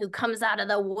woman who comes out of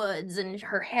the woods and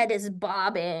her head is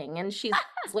bobbing and she's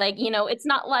like, it's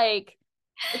not like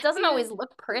it doesn't Yeah. always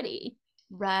look pretty,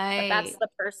 but that's Right. the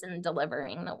person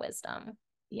delivering the wisdom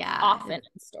Yeah. often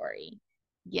in story.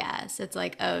 Yes. It's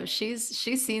like, oh, she's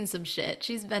seen some shit.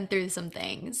 She's been through some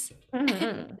things.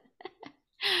 Mhm.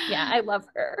 Yeah, I love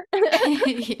her.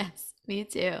 Yes, me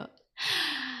too.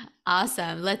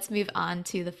 Awesome. Let's move on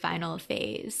to the final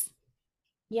phase.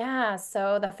 Yeah,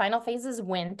 so the final phase is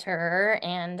winter,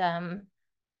 and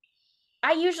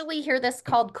I usually hear this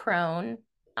called crone.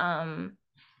 Um,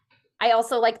 I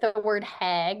also like the word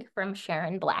hag from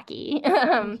Sharon Blackie.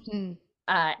 Mhm.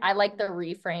 I like the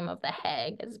reframe of the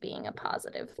hag as being a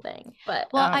positive thing, but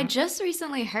Well, I just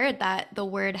recently heard that the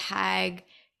word hag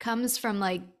comes from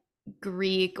like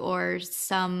Greek or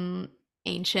some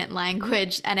ancient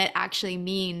language, and it actually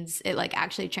means, it like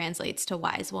actually translates to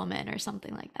wise woman or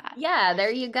something like that. yeah,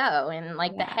 there you go. And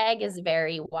like the Yeah. hag is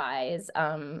very wise.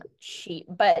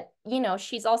 But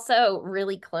she's also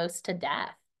really close to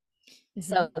death.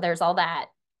 So Hmm. there's all that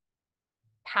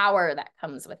power that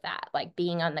comes with that, like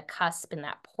being on the cusp in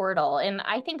that portal. And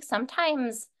I think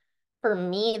sometimes for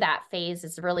me, that phase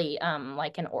is really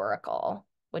like an oracle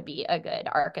would be a good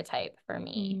archetype for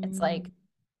me. It's Mm, like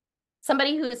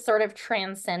somebody who's sort of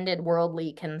transcended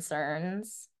worldly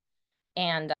concerns.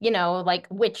 And, like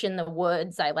witch in the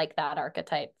woods, I like that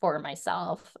archetype for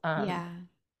myself. yeah.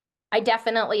 I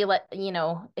definitely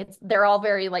they're all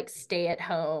very like stay at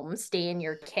home, stay in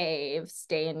your cave,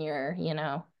 stay in your,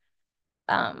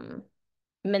 um,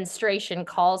 menstruation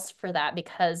calls for that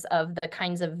because of the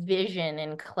kinds of vision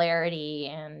and clarity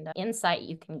and insight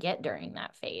you can get during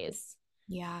that phase.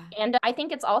 Yeah. And I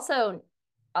think it's also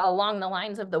along the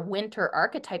lines of the winter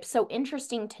archetype so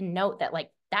interesting to note that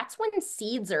like that's when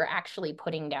seeds are actually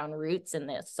putting down roots in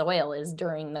the soil, is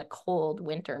during the cold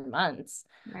winter months.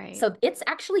 Right. So it's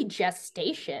actually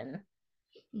gestation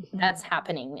Hmm. that's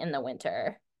happening in the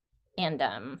winter. And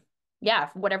yeah,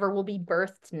 whatever will be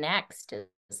birthed next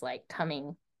is like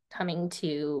coming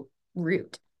to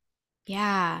root.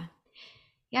 Yeah.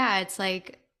 Yeah, it's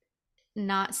like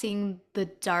not seeing the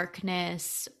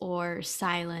darkness or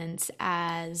silence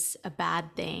as a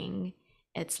bad thing.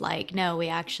 It's like, no, we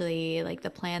actually, like, the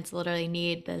plants literally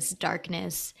need this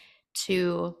darkness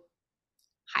to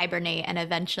hibernate and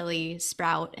eventually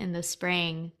sprout in the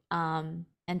spring. And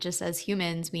just as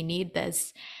humans, we need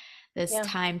this Yeah.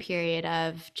 time period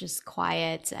of just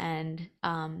quiet and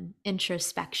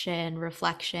introspection,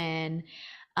 reflection,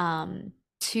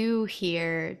 to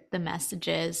hear the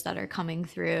messages that are coming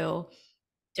through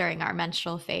during our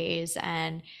menstrual phase.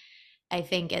 And I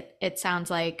think it sounds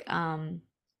like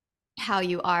how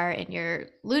you are in your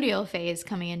luteal phase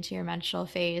coming into your menstrual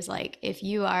phase. Like, if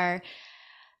you are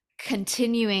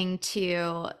continuing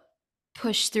to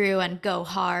push through and go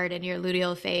hard in your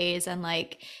luteal phase and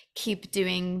like keep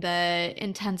doing the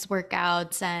intense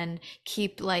workouts and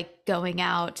keep like going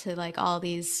out to like all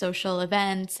these social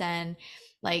events, and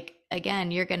like, again,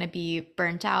 you're going to be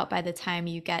burnt out by the time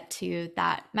you get to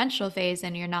that menstrual phase,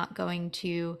 and you're not going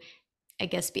to, I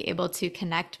guess, be able to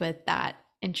connect with that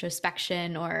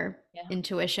introspection or Yeah.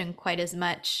 intuition quite as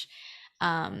much.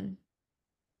 um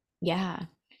yeah.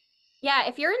 Yeah,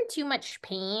 if you're in too much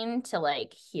pain to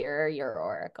like hear your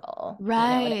oracle, you know what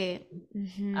I Right.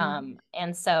 mean? Hmm.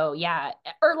 And so yeah,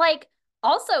 or like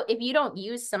also if you don't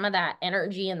use some of that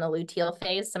energy in the luteal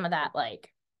phase, some of that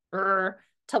like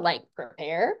to like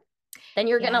prepare, then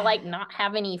you're gonna Yeah. like not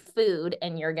have any food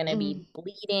and you're gonna Mm. be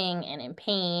bleeding and in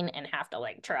pain and have to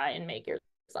like try and make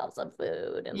yourself some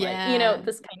food and like, Yeah.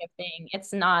 this kind of thing.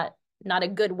 It's not a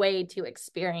good way to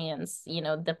experience,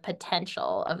 the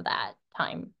potential of that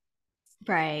time.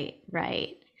 Right,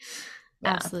 right. Yeah.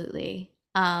 Absolutely.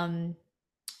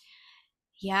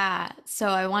 Yeah, so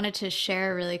I wanted to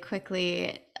share really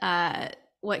quickly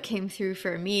what came through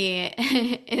for me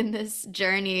in this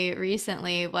journey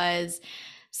recently was,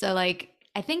 so like,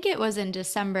 I think it was in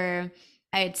December,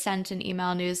 I had sent an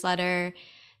email newsletter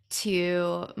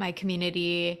to my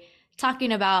community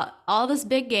talking about all this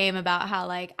big game about how,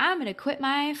 like, I'm going to quit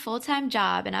my full-time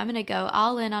job and I'm going to go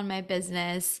all in on my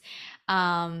business.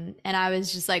 And I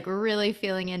was just like really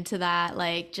feeling into that,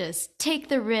 like, just take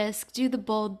the risk, do the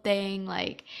bold thing,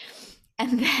 like.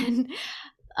 And then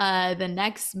the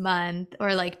next month,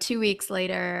 or like 2 weeks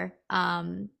later,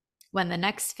 when the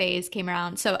next phase came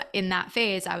around. So in that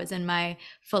phase, I was in my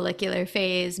follicular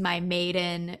phase, my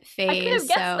maiden I could have phase. guessed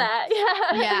So that.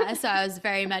 yeah, Yeah. so I was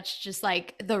very much just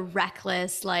like the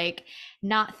reckless, like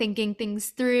not thinking things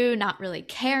through, not really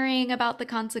caring about the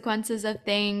consequences of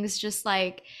things, just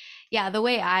like, yeah, the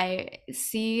way I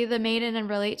see the maiden and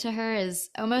relate to her is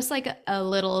almost like a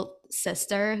little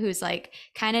sister who's like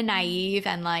kind of naive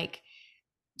and like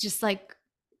just like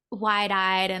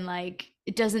wide-eyed and like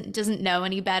it doesn't know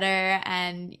any better,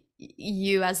 and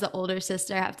you as the older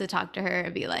sister have to talk to her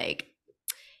and be like,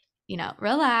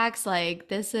 relax, like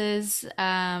this is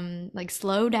like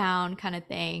slow down kind of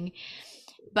thing.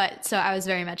 But so I was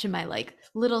very much in my like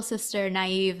little sister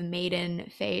naive maiden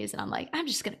phase, and I'm like, I'm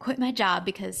just gonna quit my job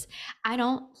because I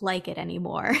don't like it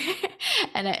anymore.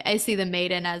 And I see the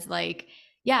maiden as like,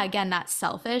 yeah, again, that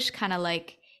selfish kind of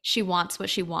like, she wants what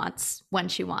she wants when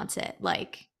she wants it,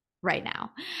 like right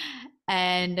now.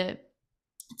 And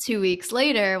 2 weeks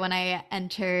later, when I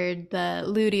entered the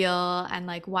luteal and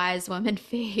like wise woman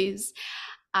phase,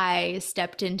 I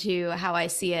stepped into how I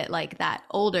see it, like that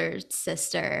older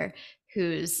sister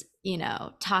who's,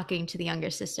 talking to the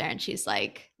younger sister. And she's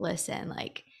like, listen,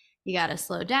 like, you got to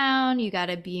slow down. You got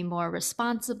to be more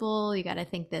responsible. You got to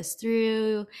think this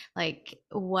through. Like,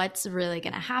 what's really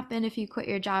going to happen if you quit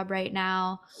your job right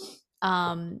now?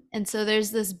 And so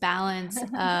there's this balance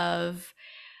of,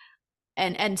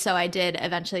 and so I did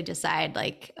eventually decide,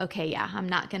 like, okay, yeah, I'm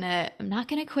not gonna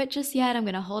quit just yet. I'm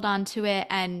gonna hold on to it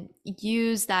and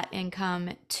use that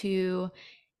income to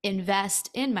invest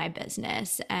in my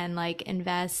business and like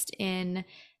invest in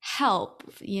help,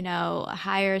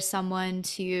 hire someone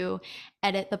to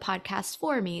edit the podcast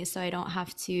for me so I don't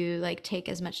have to like take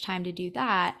as much time to do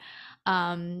that.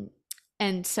 um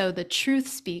and so the truth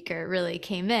speaker really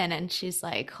came in, and she's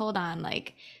like, hold on,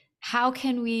 like, how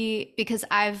can we, because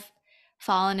I've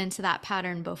fallen into that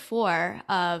pattern before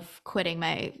of quitting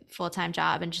my full-time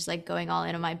job and just like going all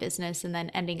in on my business and then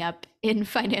ending up in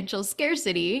financial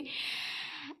scarcity.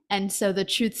 And so the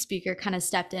truth speaker kind of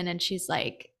stepped in and she's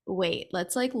like, wait,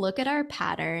 let's like look at our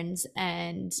patterns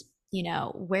and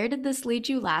where did this lead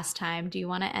you last time? Do you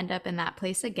want to end up in that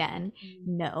place again?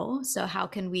 No. So, how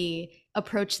can we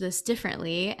approach this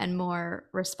differently and more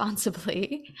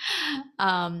responsibly?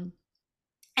 Um,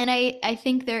 and I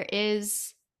think there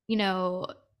is, you know,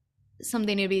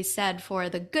 something to be said for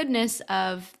the goodness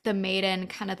of the maiden,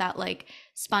 kind of that like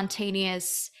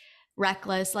spontaneous,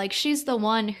 reckless, like she's the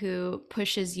one who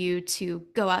pushes you to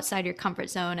go outside your comfort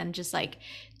zone and just like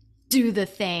do the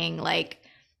thing. Like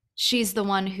she's the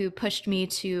one who pushed me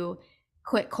to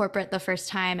quit corporate the first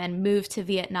time and move to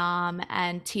Vietnam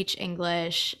and teach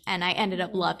English, and I ended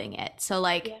up loving it. So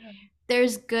like Yeah.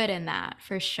 there's good in that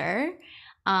for sure.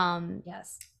 Um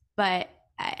Yes. but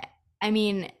I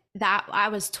mean that I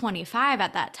was 25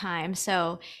 at that time,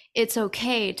 so it's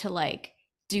okay to like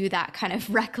do that kind of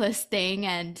reckless thing,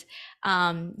 and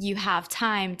you have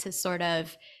time to sort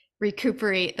of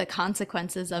recuperate the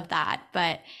consequences of that.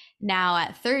 But now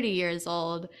at 30 years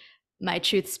old, my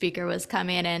truth speaker was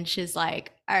coming and she's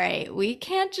like, all right, we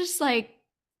can't just like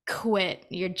quit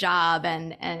your job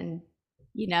and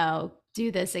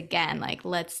do this again. Like,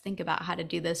 let's think about how to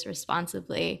do this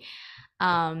responsibly.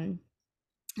 um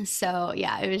so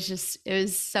yeah, it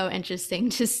was so interesting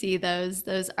to see those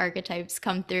archetypes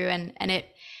come through, and it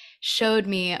showed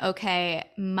me, okay,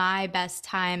 my best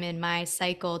time in my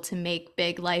cycle to make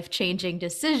big life changing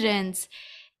decisions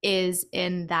is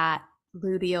in that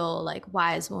luteal, like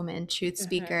wise woman truth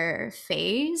speaker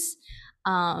phase.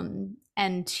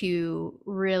 And to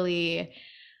really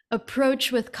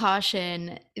approach with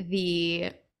caution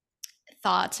the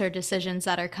thoughts or decisions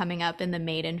that are coming up in the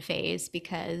maiden phase,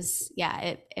 because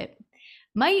yeah, it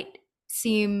might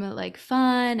seem like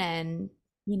fun and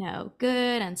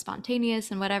good and spontaneous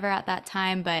and whatever at that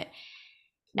time, but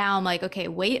now I'm like, okay,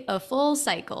 wait a full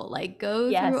cycle, like go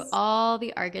through Yes. all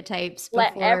the archetypes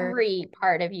Let before. every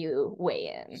part of you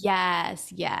weigh in.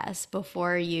 Yes,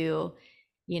 before you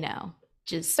know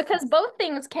just. Because both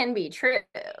things can be true,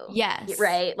 Yes,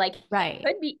 right? Like right,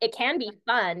 it can be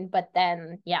fun, but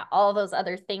then yeah, all those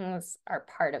other things are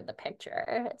part of the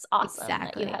picture. It's awesome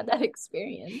that you had exactly. that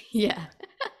experience. Yeah.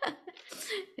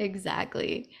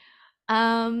 Exactly.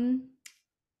 um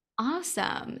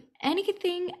Awesome.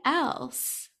 Anything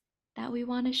else that we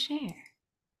want to share?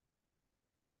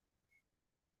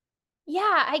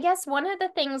 Yeah, I guess one of the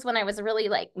things when I was really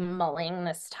like mulling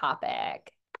this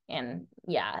topic, and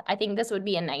yeah, I think this would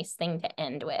be a nice thing to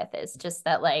end with, is just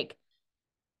that like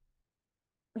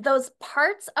those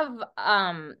parts of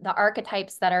the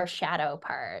archetypes that are shadow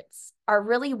parts are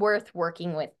really worth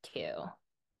working with too.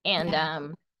 And Yeah.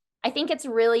 I think it's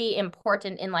really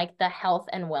important in like the health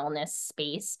and wellness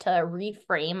space to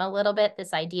reframe a little bit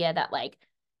this idea that like,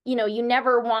 you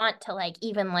never want to like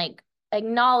even like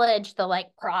acknowledge the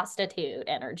like prostitute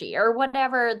energy or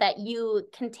whatever that you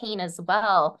contain as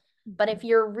well. But if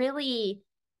you're really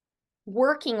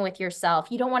working with yourself,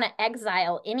 you don't want to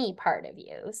exile any part of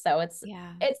you. So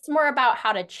Yeah. it's more about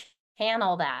how to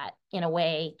channel that in a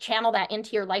way, channel that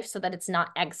into your life so that it's not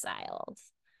exiled.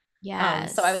 So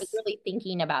I was Yes. really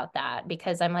thinking about that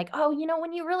because I'm like, oh,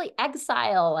 when you really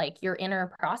exile like your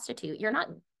inner prostitute,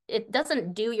 it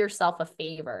doesn't do yourself a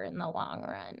favor in the long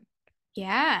run.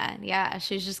 Yeah. Yeah.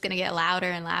 She's just going to get louder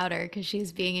and louder because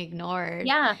she's being ignored.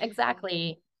 Yeah,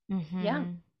 exactly. Yeah.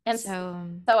 Mm-hmm. And So,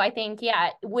 so I think, yeah,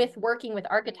 with working with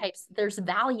archetypes, there's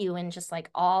value in just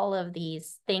like all of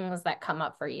these things that come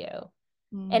up for you.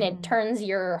 And it mhm. turns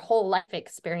your whole life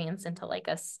experience into like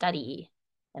a study.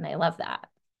 And I love that.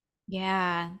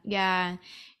 Yeah. Yeah.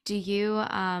 Do you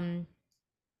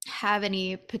have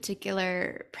any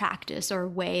particular practice or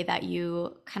way that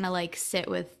you kind of like sit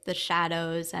with the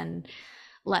shadows and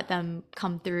let them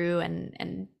come through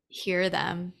and hear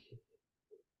them?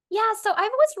 Yeah, so I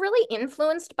was really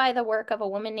influenced by the work of a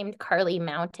woman named Carly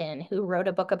Mountain, who wrote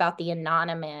a book about the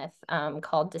Anonymous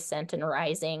called Descent and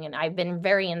Rising. And I've been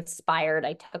very inspired.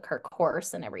 I took her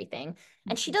course and everything.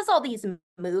 And she does all these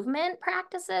movement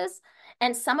practices,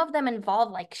 and some of them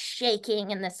involve like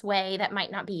shaking in this way that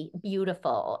might not be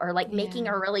beautiful, or like making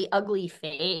Yeah. a really ugly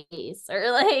face,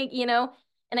 or like.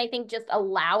 And I think just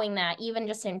allowing that, even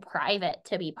just in private,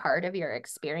 to be part of your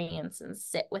experience and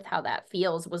sit with how that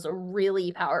feels was a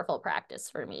really powerful practice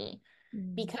for me.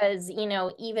 Mm. Because,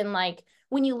 even like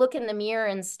when you look in the mirror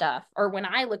and stuff, or when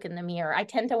I look in the mirror, I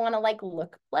tend to want to like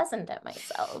look pleasant at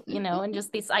myself, and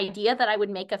just this idea that I would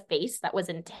make a face that was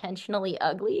intentionally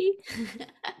ugly.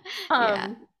 Yeah.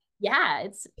 Um, yeah,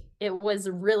 it was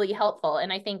really helpful.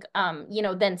 And I think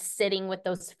then sitting with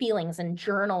those feelings and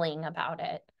journaling about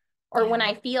it. Or when Yeah.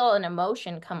 I feel an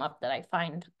emotion come up that I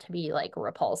find to be like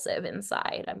repulsive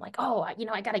inside, I'm like, oh,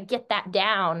 I got to get that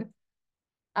down.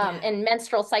 Yeah. And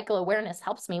menstrual cycle awareness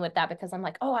helps me with that because I'm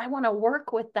like, oh, I want to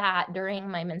work with that during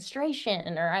my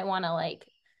menstruation, or I want to like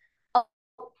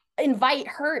invite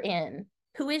her in.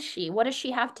 Who is she? What does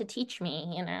she have to teach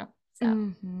me?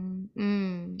 So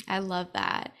I love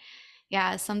that.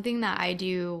 Yeah, something that I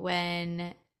do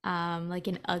when like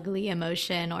an ugly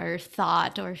emotion or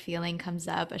thought or feeling comes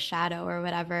up, a shadow or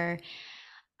whatever,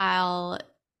 I'll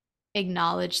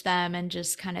acknowledge them and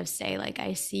just kind of say like,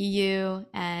 I see you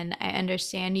and I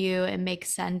understand you. It makes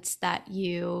sense that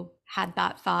you had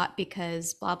that thought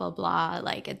because blah blah blah,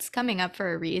 like it's coming up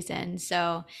for a reason.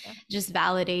 So yeah. just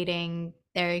validating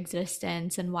their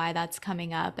existence and why that's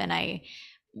coming up. And I,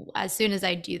 as soon as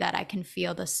I do that, I can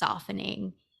feel the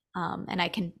softening, and I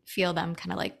can feel them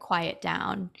kind of like quiet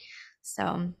down.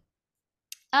 So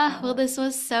well, this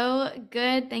was so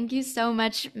good. Thank you so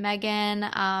much, Megan.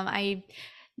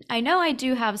 I know I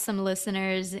do have some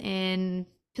listeners in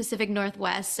Pacific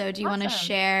Northwest. So do you want to Awesome.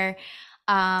 share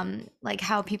like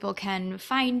how people can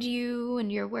find you and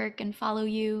your work and follow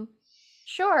you?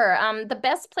 Sure. The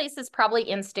best place is probably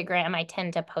Instagram. I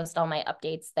tend to post all my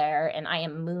updates there, and I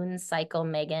am Moon Cycle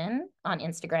Megan on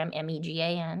Instagram,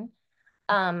 Megan.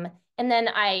 Um, and then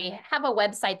I have a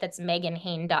website that's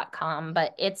meganhayne.com,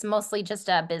 but it's mostly just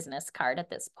a business card at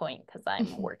this point because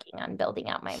I'm working on building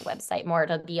out my website more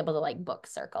to be able to like book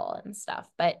Circle and stuff.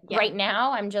 But Yeah. right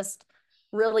now I'm just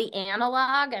really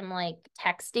analog. I'm like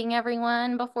texting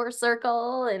everyone before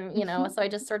Circle, and so I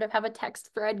just sort of have a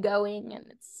text thread going, and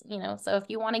it's so if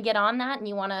you want to get on that and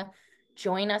you want to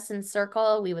join us in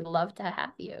Circle, we would love to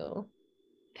have you.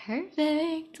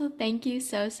 Perfect. Well, thank you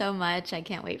so, so much. I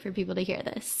can't wait for people to hear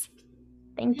this.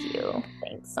 Thank you.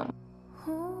 Thanks so much.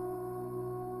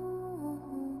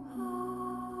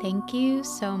 Thank you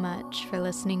so much for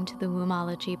listening to the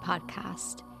Wombology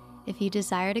podcast. If you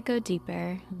desire to go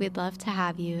deeper, we'd love to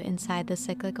have you inside the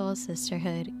Cyclical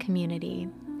Sisterhood community.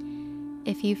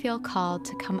 If you feel called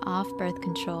to come off birth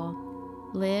control,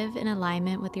 live in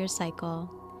alignment with your cycle,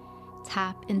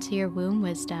 tap into your womb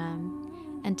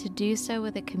wisdom, and to do so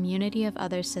with a community of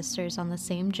other sisters on the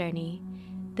same journey,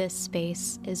 this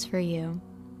space is for you.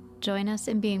 Join us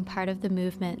in being part of the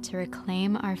movement to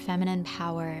reclaim our feminine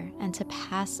power and to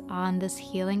pass on this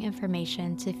healing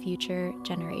information to future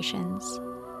generations.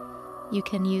 You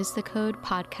can use the code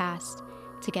PODCAST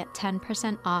to get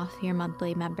 10% off your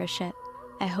monthly membership.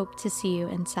 I hope to see you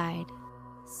inside.